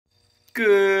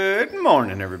Good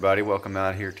morning, everybody. Welcome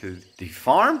out here to the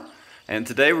farm. And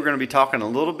today we're going to be talking a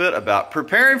little bit about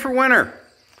preparing for winter.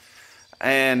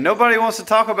 And nobody wants to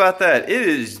talk about that. It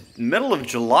is middle of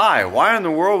July. Why in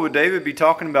the world would David be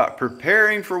talking about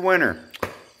preparing for winter?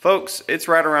 Folks, it's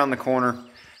right around the corner,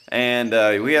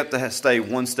 and we have to stay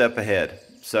one step ahead.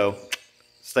 So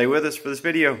stay with us for this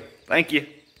video. Thank you.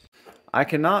 I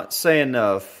cannot say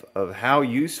enough of how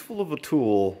useful of a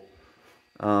tool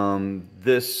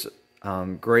this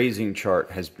grazing chart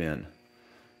has been.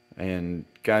 And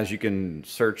guys, you can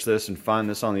search this and find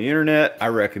this on the internet. I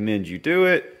recommend you do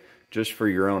it just for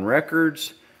your own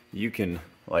records. You can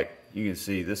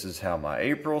see this is how my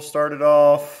April started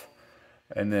off,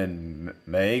 and then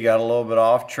May got a little bit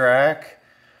off track,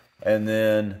 and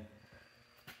then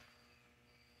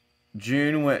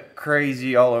June went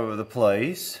crazy all over the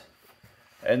place,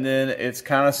 and then it's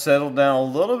kind of settled down a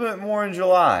little bit more in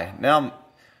July. Now,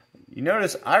 you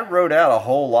notice I wrote out a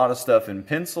whole lot of stuff in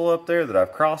pencil up there that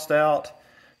I've crossed out,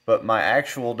 but my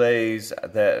actual days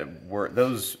that were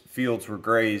those fields were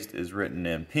grazed is written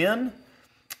in pen,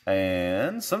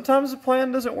 and sometimes the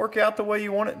plan doesn't work out the way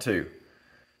you want it to.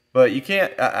 But you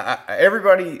can't,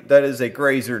 everybody that is a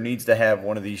grazer needs to have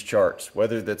one of these charts,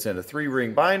 whether that's in a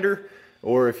 3-ring binder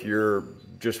or if you're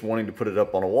just wanting to put it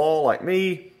up on a wall like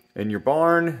me in your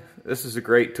barn. This is a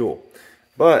great tool.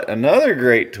 But another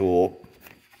great tool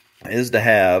is to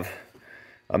have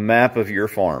a map of your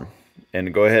farm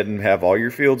and go ahead and have all your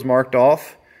fields marked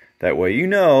off. That way you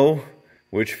know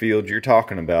which field you're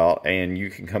talking about, and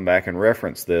you can come back and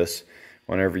reference this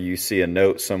whenever you see a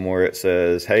note somewhere it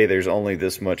says, hey, there's only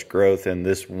this much growth in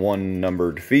this one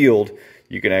numbered field.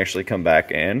 You can actually come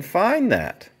back and find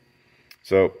that.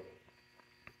 So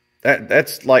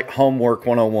that's like homework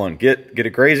 101. Get a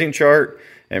grazing chart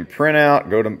and print out,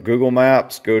 go to Google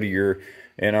Maps, go to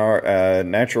in our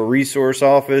natural resource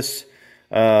office,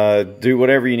 do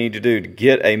whatever you need to do to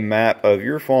get a map of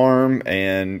your farm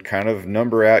and kind of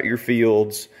number out your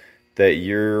fields that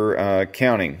you're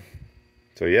counting.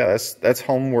 So yeah, that's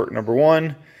homework number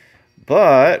 1.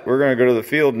 But we're going to go to the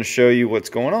field and show you what's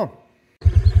going on.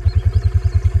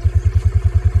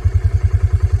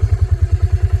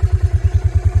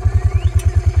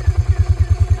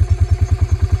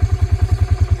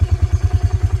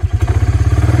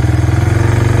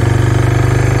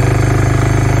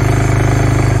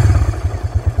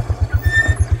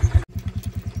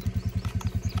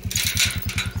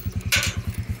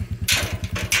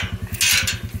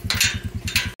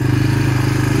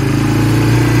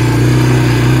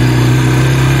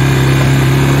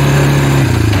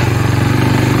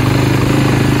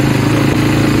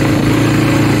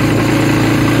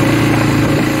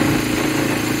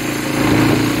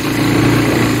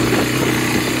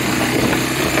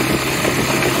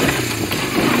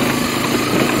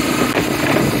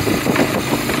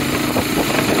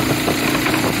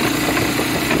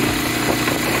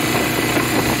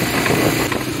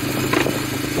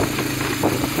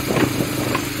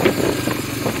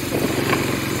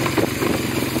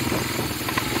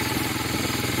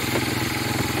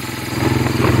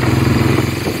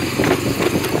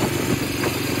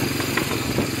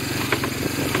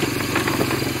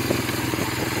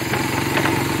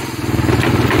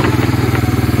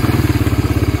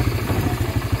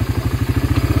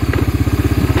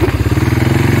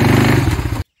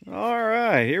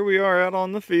 Here we are out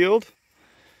on the field,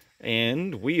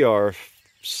 and we are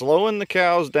slowing the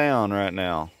cows down right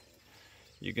now.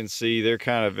 You can see they're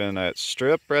kind of in that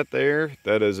strip right there.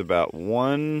 That is about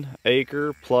 1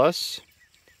 acre plus.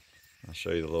 I'll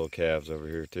show you the little calves over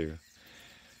here too.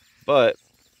 But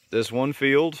this one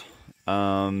field,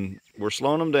 we're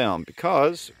slowing them down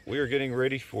because we are getting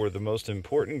ready for the most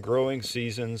important growing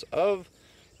seasons of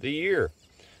the year.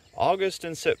 August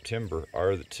and September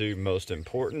are the 2 most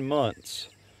important months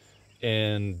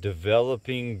in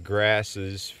developing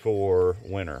grasses for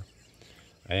winter.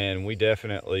 And we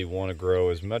definitely want to grow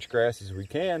as much grass as we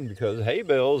can because hay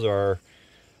bales are,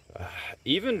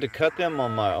 even to cut them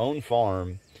on my own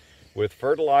farm, with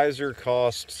fertilizer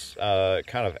costs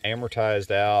kind of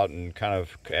amortized out and kind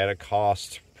of at a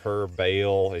cost per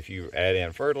bale if you add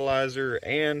in fertilizer.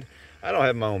 And I don't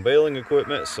have my own baling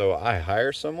equipment, so I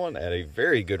hire someone at a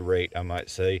very good rate, I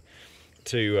might say,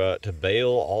 to bale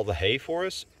all the hay for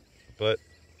us. But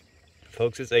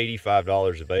folks, it's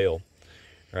 $85 a bale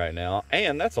right now,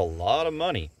 and that's a lot of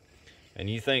money. And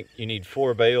you think you need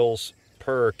 4 bales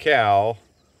per cow?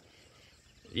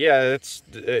 Yeah,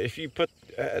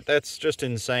 that's just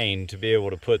insane to be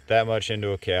able to put that much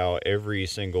into a cow every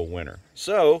single winter.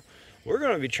 So we're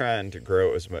going to be trying to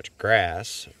grow as much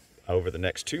grass over the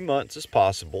next 2 months as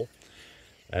possible.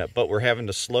 but we're having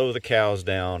to slow the cows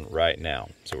down right now.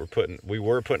 So we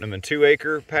were putting them in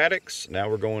 2-acre paddocks. Now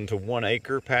we're going to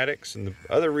 1-acre paddocks. And the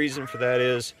other reason for that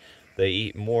is they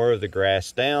eat more of the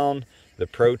grass down. The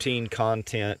protein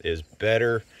content is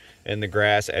better in the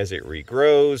grass as it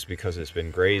regrows because it's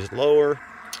been grazed lower.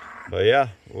 But yeah,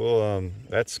 well,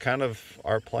 that's kind of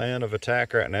our plan of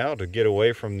attack right now, to get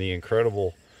away from the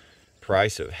incredible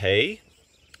price of hay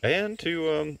and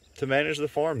to manage the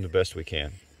farm the best we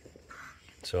can.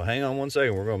 So hang on one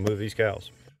second, we're going to move these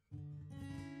cows.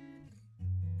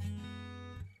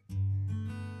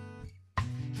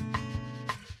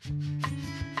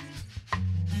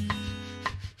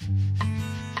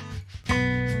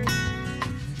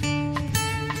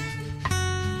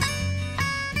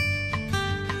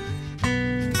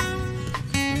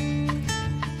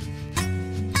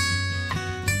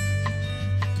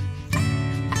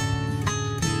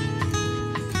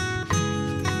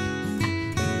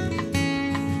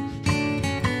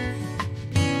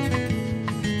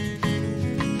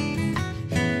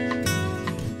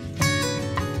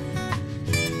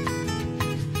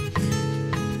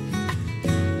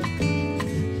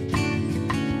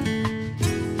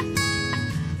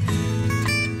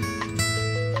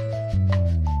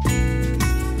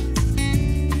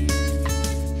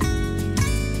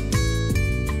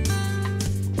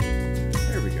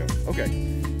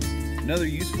 Another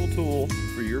useful tool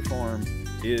for your farm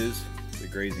is the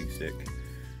grazing stick.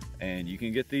 And you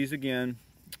can get these again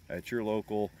at your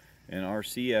local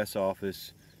NRCS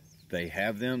office. They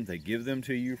have them, they give them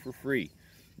to you for free.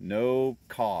 No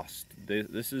cost.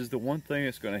 This is the one thing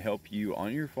that's going to help you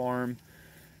on your farm,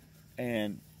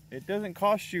 and it doesn't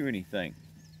cost you anything.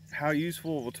 How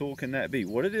useful of a tool can that be?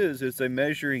 What it is, it's a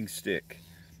measuring stick.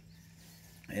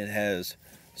 It has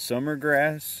summer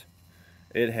grass.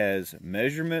 It has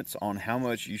measurements on how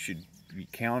much you should be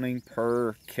counting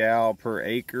per cow, per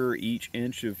acre, each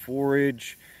inch of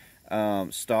forage,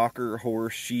 stocker,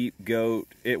 horse, sheep, goat.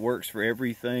 It works for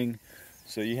everything.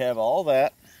 So you have all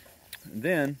that. And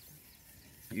then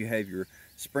you have your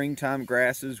springtime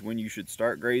grasses, when you should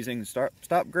start grazing and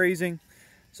stop grazing.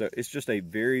 So it's just a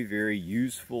very, very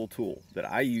useful tool that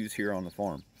I use here on the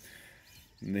farm.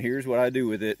 And here's what I do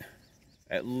with it.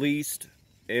 At least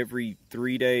every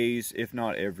 3 days, if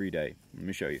not every day. Let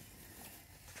me show you.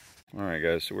 All right,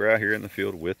 guys, so we're out here in the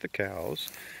field with the cows,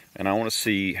 and I want to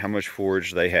see how much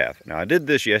forage they have. Now, I did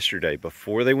this yesterday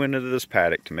before they went into this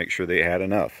paddock to make sure they had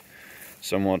enough.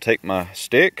 So I'm going to take my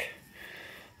stick,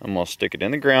 I'm going to stick it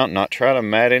in the ground, not try to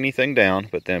mat anything down,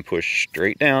 but then push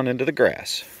straight down into the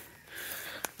grass.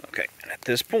 Okay, and at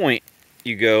this point,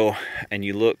 you go and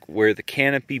you look where the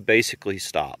canopy basically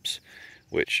stops,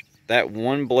 which that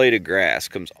one blade of grass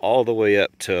comes all the way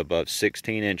up to above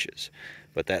 16 inches,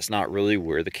 but that's not really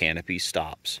where the canopy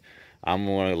stops. I'm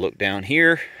going to look down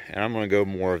here, and I'm going to go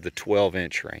more of the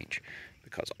 12-inch range,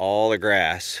 because all the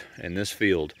grass in this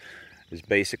field is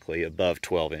basically above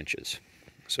 12 inches.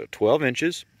 So 12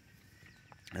 inches,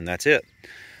 and that's it.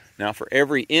 Now, for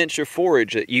every inch of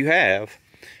forage that you have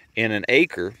in an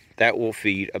acre, that will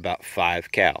feed about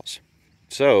 5 cows.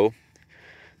 So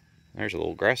there's a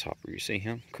little grasshopper. You see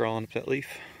him crawling up that leaf?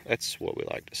 That's what we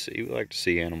like to see. We like to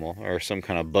see animal or some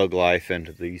kind of bug life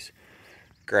into these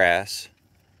grass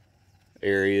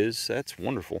areas. That's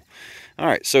wonderful. All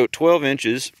right, so 12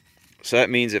 inches. So that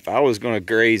means if I was going to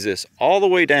graze this all the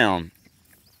way down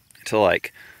to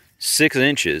like 6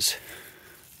 inches,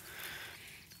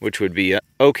 which would be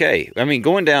okay. I mean,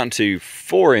 going down to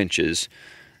 4 inches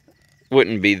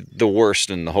wouldn't be the worst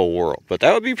in the whole world, but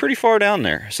that would be pretty far down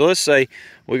there. So let's say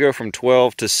we go from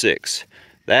 12 to 6.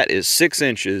 That is 6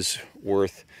 inches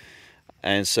worth.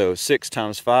 And so 6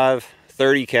 times 5,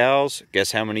 30 cows.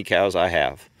 Guess how many cows I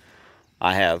have?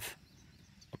 I have,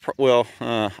 well,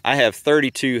 I have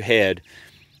 32 head,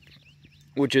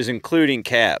 which is including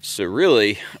calves. So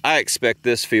really, I expect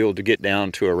this field to get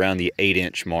down to around the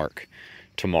 8-inch mark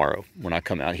tomorrow when I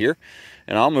come out here,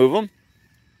 and I'll move them.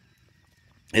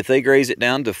 If they graze it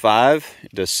down to 5,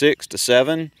 to 6, to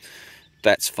 7,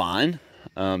 that's fine.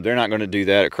 They're not going to do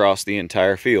that across the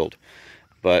entire field.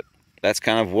 But that's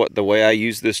kind of the way I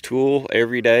use this tool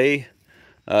every day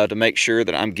to make sure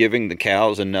that I'm giving the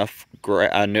cows enough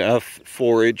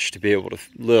forage to be able to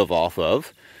live off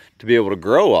of, to be able to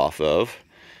grow off of.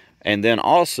 And then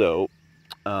also,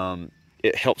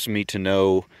 it helps me to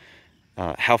know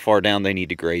how far down they need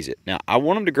to graze it. Now, I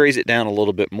want them to graze it down a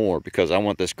little bit more because I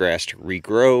want this grass to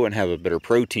regrow and have a better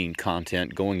protein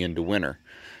content going into winter.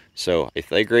 So if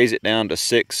they graze it down to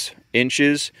 6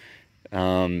 inches,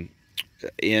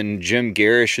 in Jim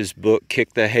Garish's book,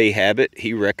 Kick the Hay Habit,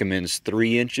 he recommends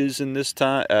 3 inches in this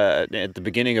time at the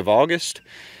beginning of August.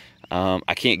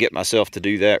 I can't get myself to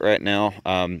do that right now.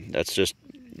 That's just,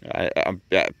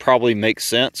 that probably makes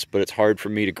sense, but it's hard for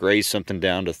me to graze something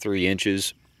down to 3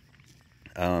 inches,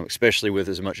 especially with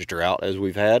as much drought as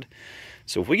we've had.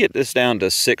 So if we get this down to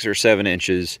 6 or 7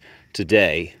 inches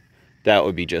today, that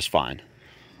would be just fine.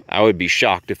 I would be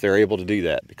shocked if they're able to do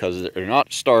that, because they're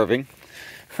not starving.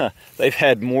 They've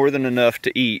had more than enough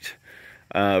to eat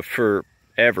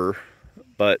forever,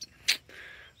 but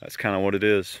that's kind of what it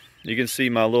is. You can see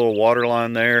my little water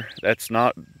line there. That's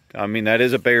not, I mean, that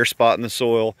is a bare spot in the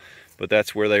soil, but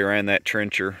that's where they ran that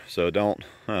trencher. So don't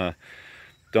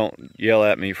yell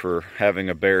at me for having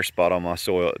a bare spot on my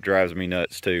soil. It drives me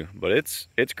nuts too. But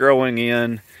it's growing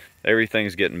in.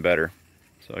 Everything's getting better.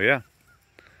 So yeah.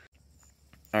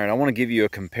 All right, I want to give you a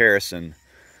comparison.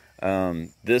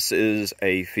 This is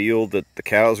a field that the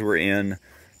cows were in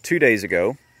 2 days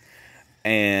ago.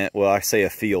 And, well, I say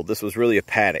a field. This was really a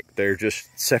paddock. They're just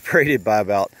separated by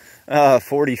about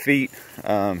 40 feet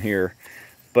here.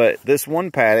 But this one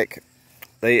paddock,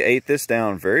 they ate this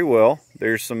down very well.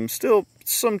 There's still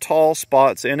some tall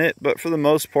spots in it, but for the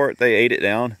most part, they ate it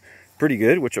down pretty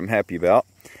good, which I'm happy about.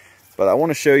 But I want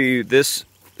to show you this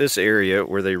area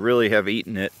where they really have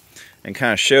eaten it, and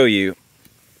kind of show you.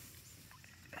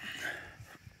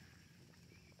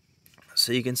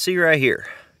 So you can see right here.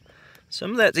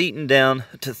 Some of that's eaten down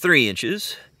to 3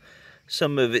 inches.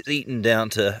 Some of it's eaten down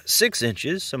to 6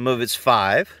 inches. Some of it's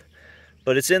 5.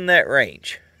 But it's in that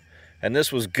range. And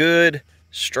this was good,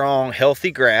 strong,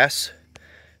 healthy grass.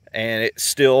 And it's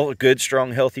still good,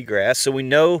 strong, healthy grass. So we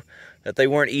know that they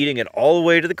weren't eating it all the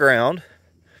way to the ground.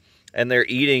 And they're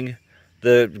eating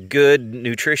the good,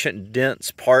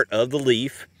 nutrition-dense part of the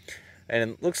leaf.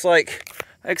 And it looks like,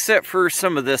 except for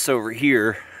some of this over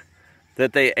here,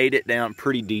 that they ate it down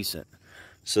pretty decent.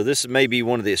 So this may be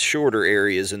one of the shorter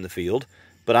areas in the field,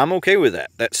 but I'm okay with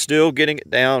that. That's still getting it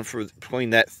down for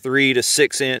between that 3 to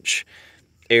 6 inch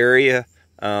area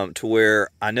to where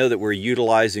I know that we're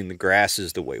utilizing the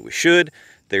grasses the way we should.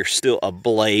 There's still a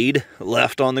blade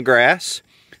left on the grass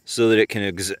so that it can,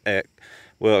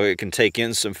 it can take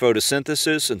in some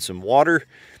photosynthesis and some water,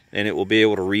 and it will be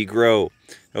able to regrow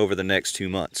over the next 2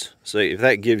 months. So if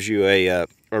that gives you a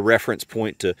reference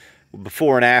point to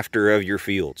before and after of your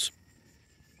fields.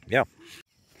 Yeah.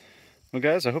 Well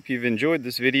guys, I hope you've enjoyed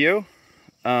this video.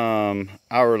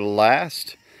 Our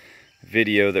last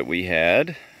video that we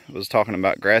had was talking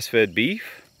about grass-fed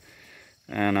beef,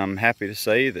 and I'm happy to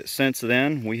say that since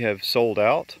then we have sold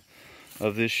out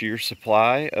of this year's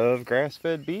supply of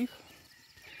grass-fed beef,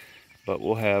 but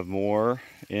we'll have more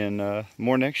in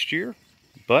more next year.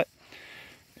 But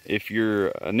if you're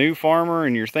a new farmer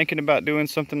and you're thinking about doing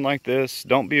something like this,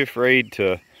 don't be afraid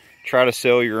to try to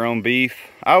sell your own beef.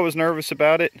 I was nervous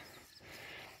about it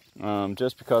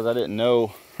just because I didn't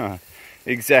know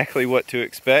exactly what to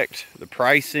expect, the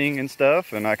pricing and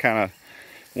stuff, and I kind of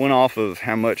went off of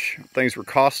how much things were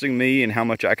costing me and how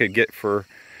much I could get for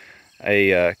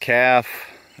a calf,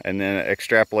 and then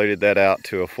extrapolated that out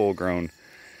to a full-grown,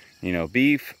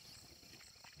 beef.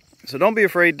 So don't be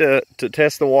afraid to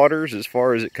test the waters as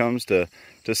far as it comes to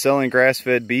selling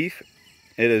grass-fed beef.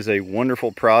 It is a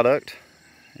wonderful product.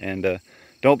 And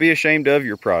don't be ashamed of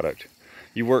your product.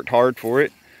 You worked hard for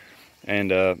it,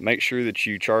 and make sure that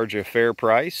you charge a fair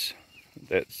price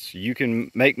that you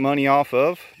can make money off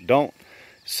of. Don't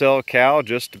sell a cow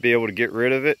just to be able to get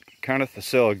rid of it. Kind of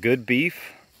sell a good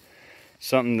beef,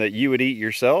 something that you would eat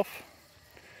yourself,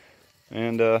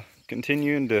 and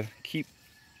continuing to keep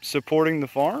supporting the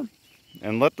farm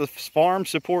and let the farm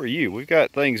support you. We've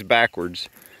got things backwards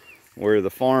where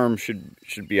the farm should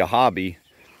be a hobby.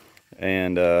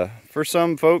 And for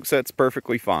some folks, that's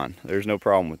perfectly fine. There's no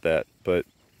problem with that. But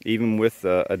even with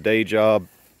a day job,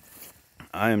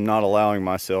 I am not allowing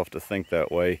myself to think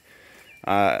that way.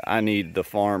 I need the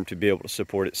farm to be able to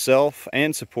support itself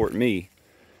and support me.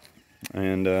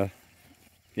 And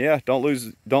yeah, don't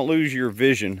lose your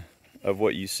vision of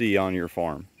what you see on your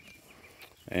farm.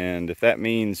 And if that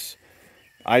means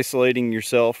isolating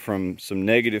yourself from some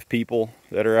negative people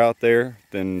that are out there,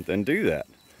 then do that.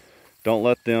 Don't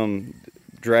let them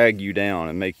drag you down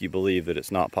and make you believe that it's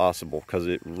not possible, because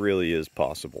it really is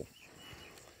possible.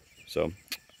 So,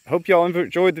 hope y'all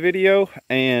enjoyed the video,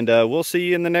 and we'll see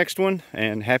you in the next one,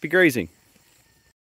 and happy grazing.